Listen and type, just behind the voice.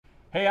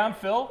Hey, I'm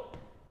Phil.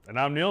 And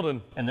I'm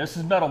Neildon. And this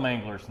is Metal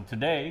Manglers, and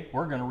today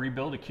we're going to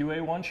rebuild a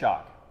QA1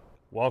 shock.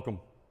 Welcome.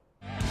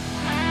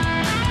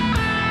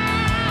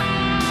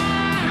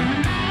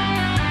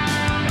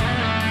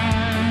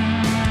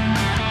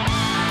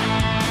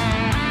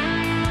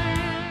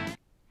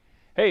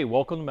 Hey,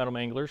 welcome to Metal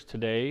Manglers.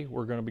 Today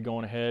we're going to be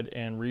going ahead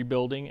and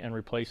rebuilding and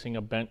replacing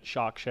a bent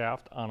shock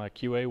shaft on a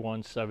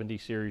QA1 70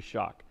 series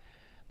shock.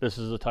 This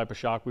is the type of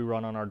shock we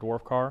run on our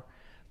dwarf car.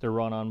 They're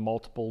run on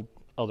multiple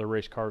other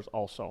race cars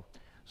also.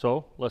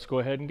 So let's go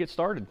ahead and get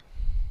started.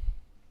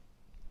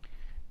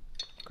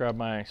 Grab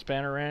my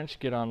spanner wrench,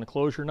 get on the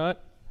closure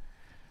nut,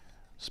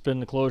 spin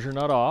the closure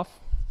nut off.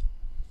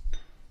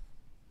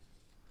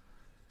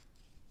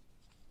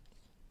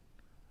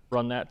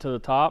 Run that to the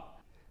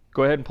top.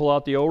 Go ahead and pull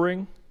out the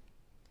O-ring.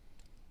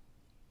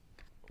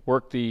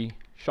 Work the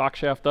shock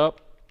shaft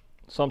up.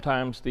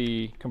 Sometimes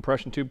the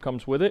compression tube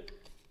comes with it,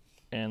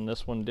 and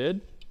this one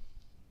did.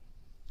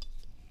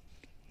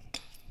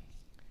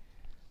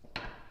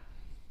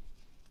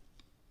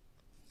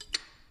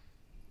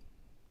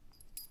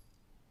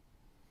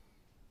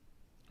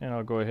 And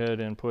I'll go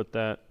ahead and put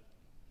that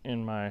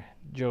in my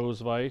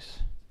Joe's vise.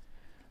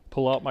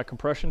 Pull out my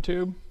compression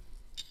tube.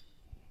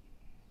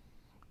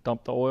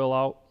 Dump the oil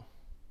out.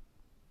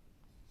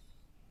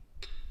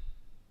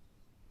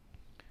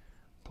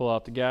 Pull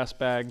out the gas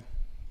bag.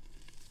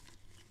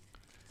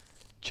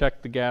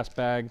 Check the gas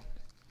bag.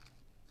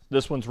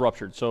 This one's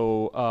ruptured,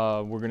 so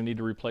we're going to need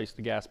to replace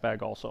the gas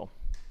bag also.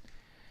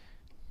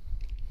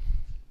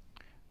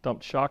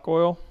 Dump shock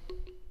oil.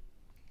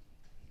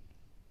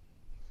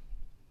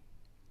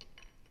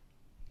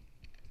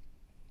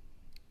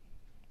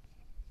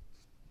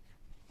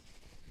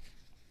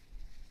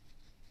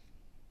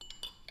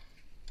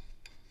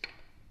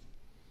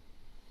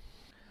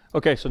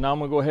 Okay, so now I'm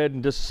going to go ahead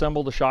and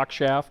disassemble the shock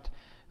shaft,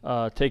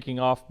 taking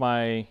off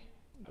my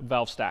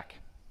valve stack.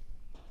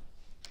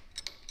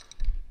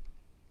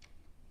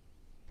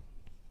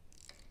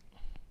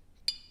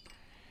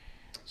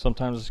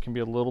 Sometimes this can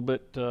be a little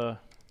bit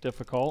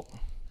difficult.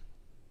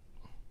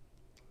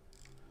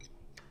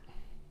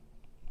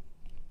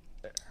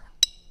 There.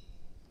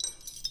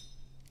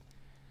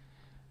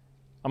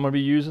 I'm going to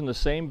be using the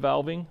same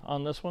valving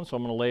on this one, so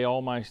I'm going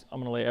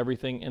to lay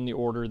everything in the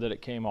order that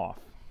it came off.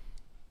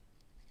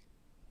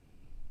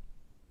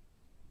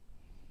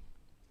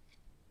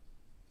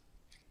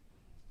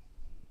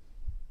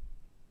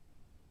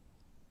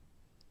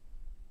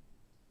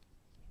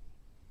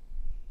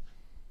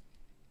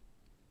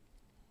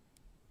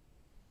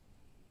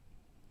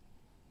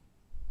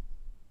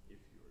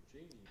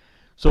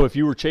 So if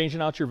you were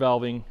changing out your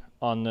valving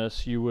on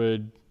this, you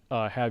would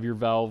have your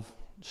valve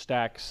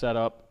stack set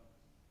up.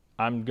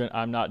 I'm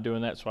not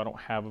doing that, so I don't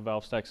have a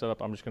valve stack set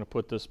up. I'm just going to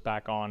put this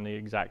back on the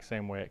exact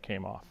same way it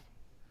came off.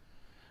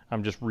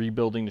 I'm just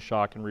rebuilding the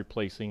shock and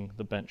replacing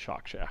the bent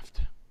shock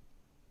shaft.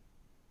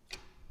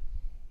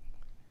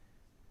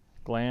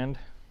 Gland,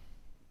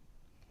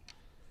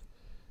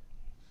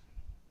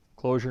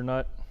 closure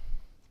nut,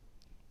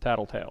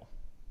 tattletale.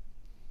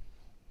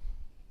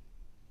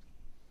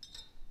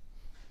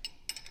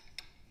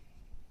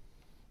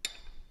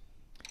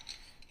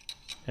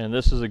 And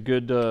this is a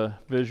good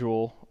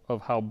visual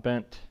of how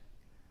bent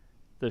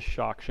this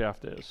shock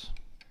shaft is.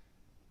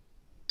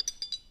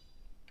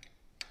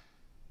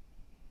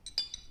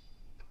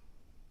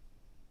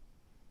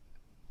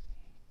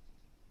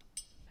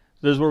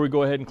 This is where we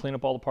go ahead and clean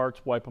up all the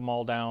parts, wipe them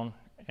all down,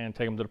 and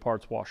take them to the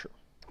parts washer.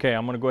 Okay,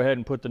 I'm going to go ahead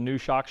and put the new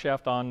shock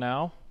shaft on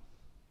now.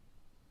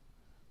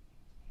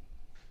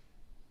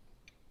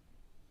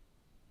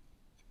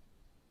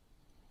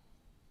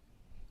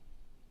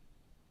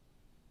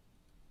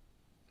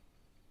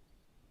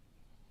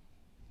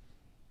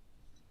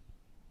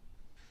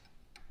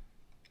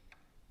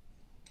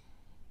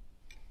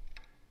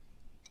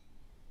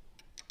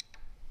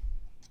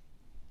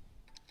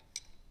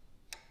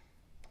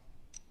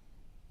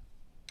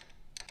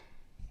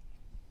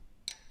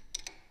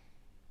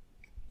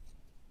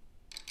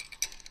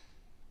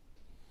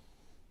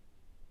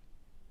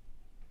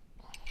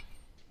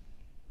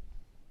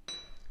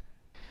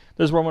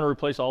 This is where I'm going to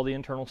replace all the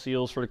internal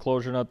seals for the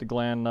closure nut, the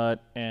gland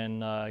nut,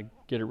 and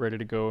get it ready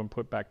to go and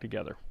put back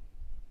together.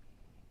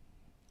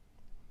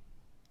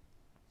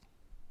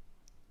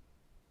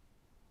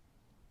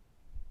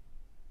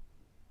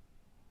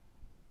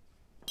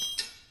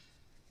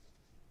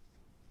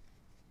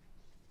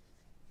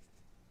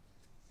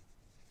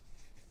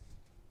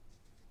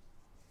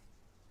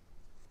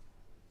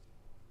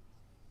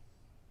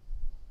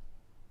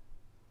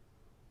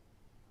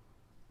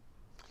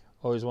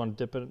 Always want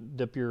to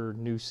dip your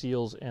new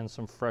seals in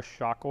some fresh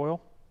shock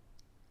oil.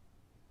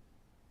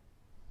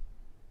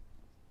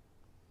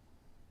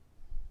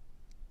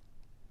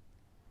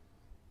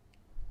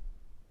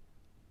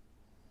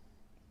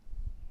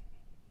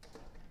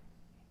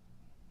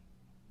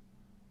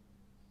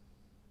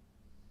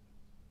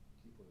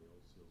 Keep when the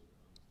old seals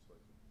are on so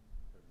I can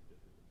have you dip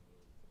it in the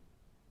oil.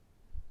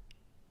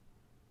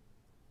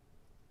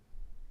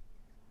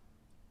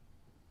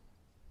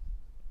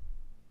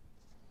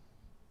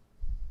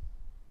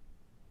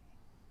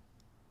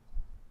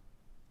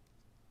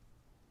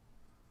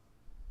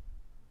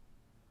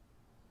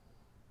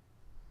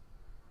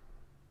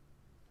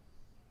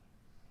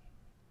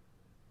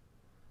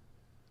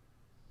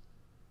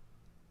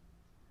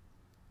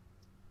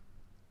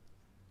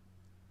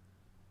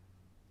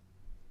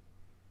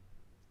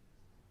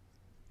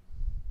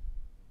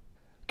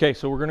 Okay,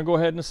 so we're going to go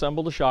ahead and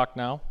assemble the shock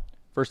now.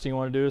 First thing you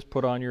want to do is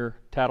put on your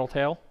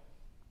tattletale,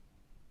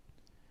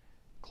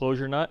 close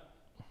your nut,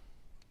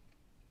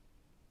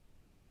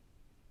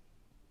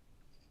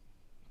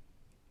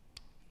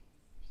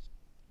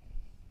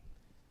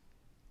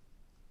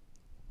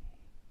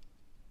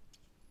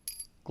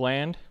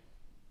 gland,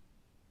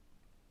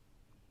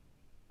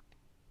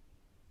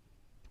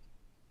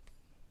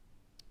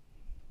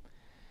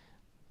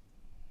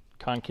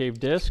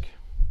 concave disc,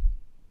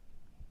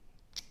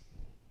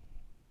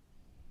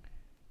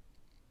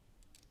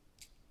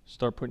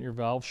 start putting your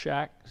valve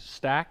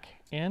stack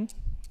in.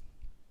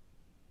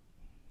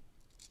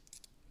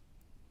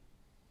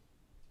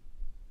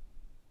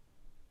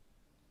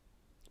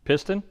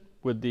 Piston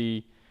with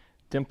the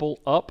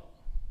dimple up.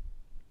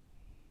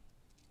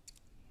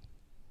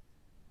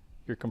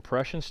 Your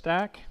compression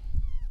stack.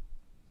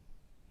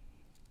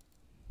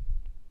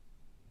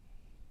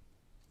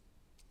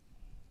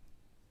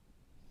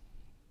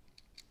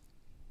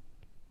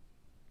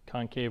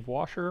 Concave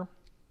washer.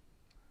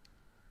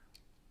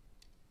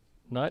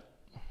 Nut.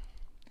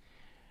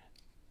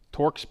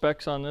 Torque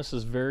specs on this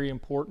is very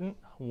important.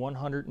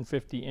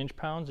 150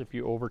 inch-pounds. If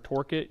you over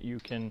torque it, you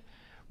can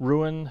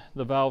ruin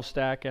the valve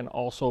stack and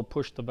also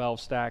push the valve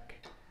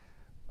stack,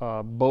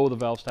 bow the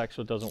valve stack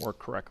so it doesn't work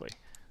correctly.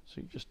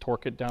 So you just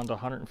torque it down to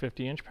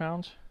 150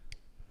 inch-pounds.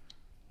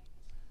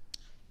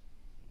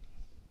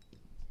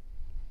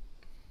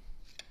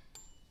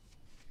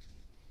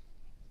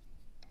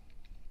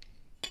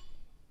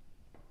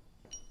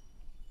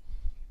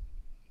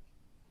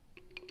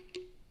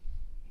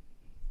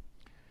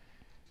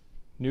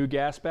 New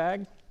gas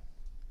bag,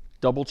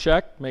 double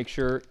check, make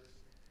sure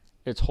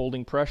it's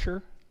holding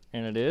pressure,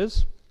 and it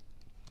is.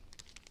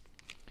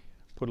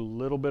 Put a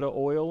little bit of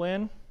oil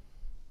in.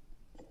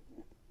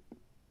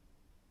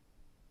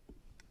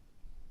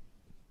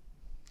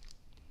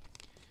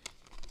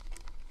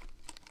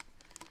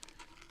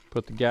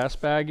 Put the gas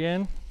bag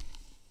in,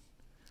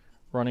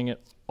 running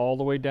it all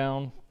the way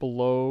down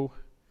below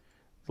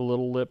the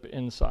little lip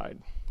inside.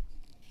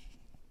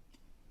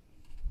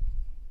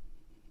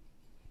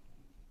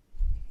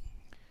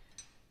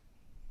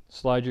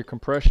 Slide your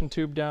compression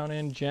tube down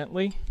in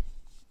gently,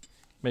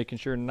 making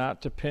sure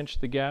not to pinch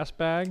the gas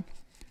bag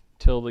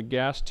till the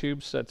gas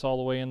tube sets all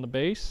the way in the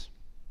base.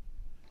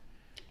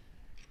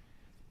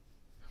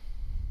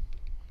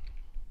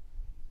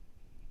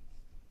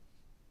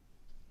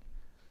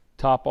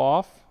 Top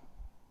off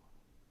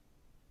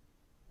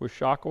with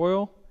shock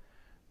oil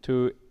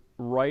to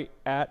right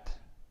at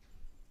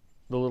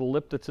the little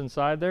lip that's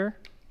inside there.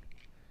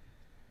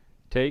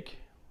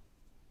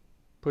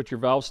 Put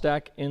your valve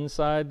stack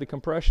inside the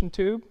compression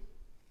tube.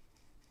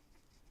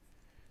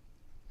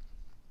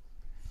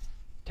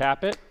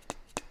 Tap it,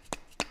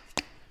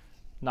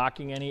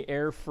 knocking any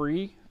air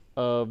free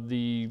of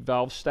the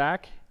valve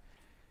stack.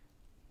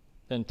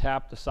 Then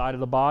tap the side of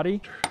the body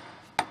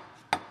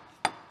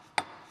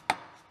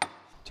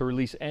to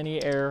release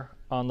any air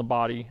on the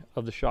body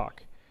of the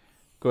shock.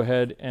 Go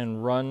ahead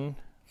and run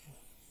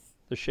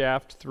the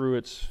shaft through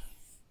its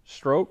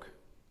stroke.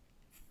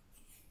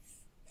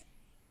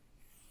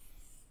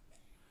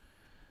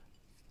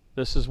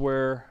 This is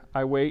where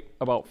I wait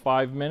about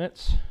 5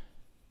 minutes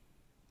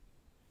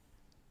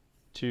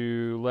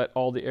to let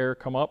all the air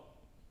come up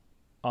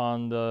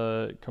on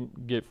the,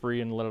 get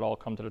free and let it all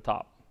come to the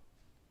top.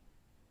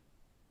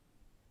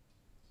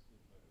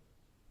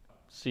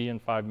 See you in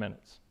 5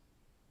 minutes.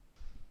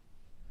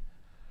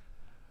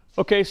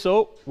 Okay,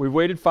 so we've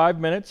waited 5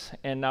 minutes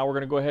and now we're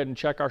going to go ahead and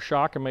check our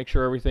shock and make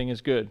sure everything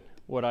is good.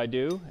 What I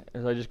do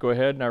is I just go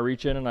ahead and I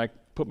reach in and I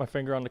put my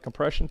finger on the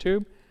compression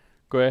tube.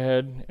 Go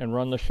ahead and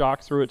run the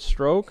shock through its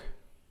stroke.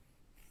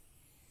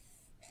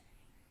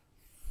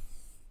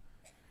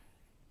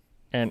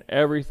 And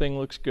everything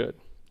looks good.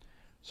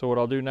 So what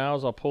I'll do now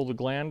is I'll pull the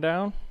gland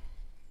down.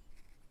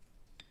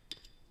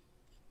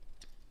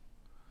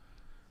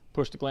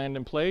 Push the gland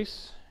in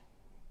place.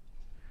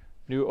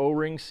 New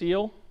O-ring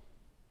seal.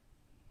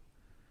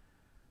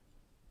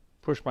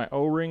 Push my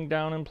O-ring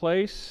down in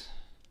place.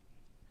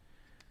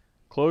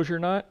 Close your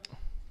nut.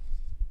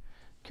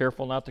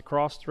 Careful not to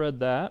cross thread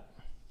that.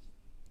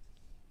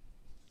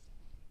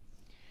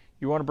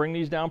 You want to bring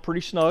these down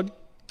pretty snug.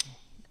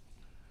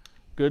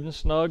 Good and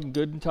snug,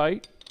 good and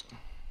tight.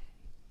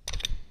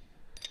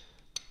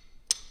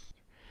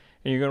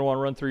 And you're going to want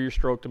to run through your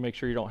stroke to make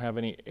sure you don't have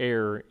any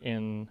air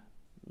in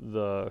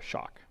the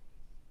shock.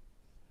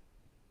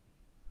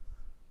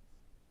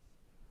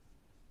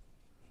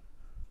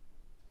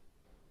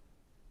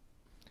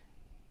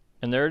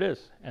 And there it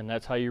is. And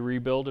that's how you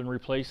rebuild and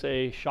replace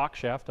a shock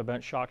shaft, a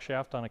bent shock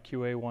shaft on a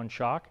QA1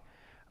 shock.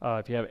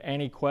 If you have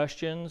any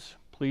questions,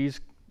 please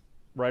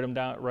write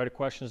the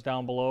questions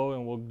down below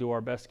and we'll do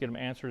our best to get them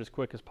answered as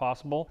quick as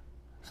possible.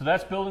 So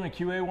that's building a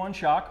QA1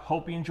 shock.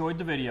 Hope you enjoyed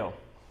the video.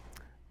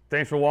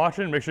 Thanks for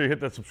watching. Make sure you hit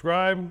that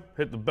subscribe,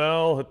 hit the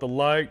bell, hit the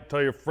like,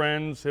 tell your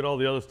friends, hit all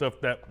the other stuff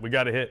that we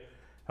got to hit.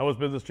 Help us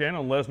build this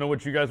channel and let us know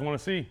what you guys want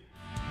to see.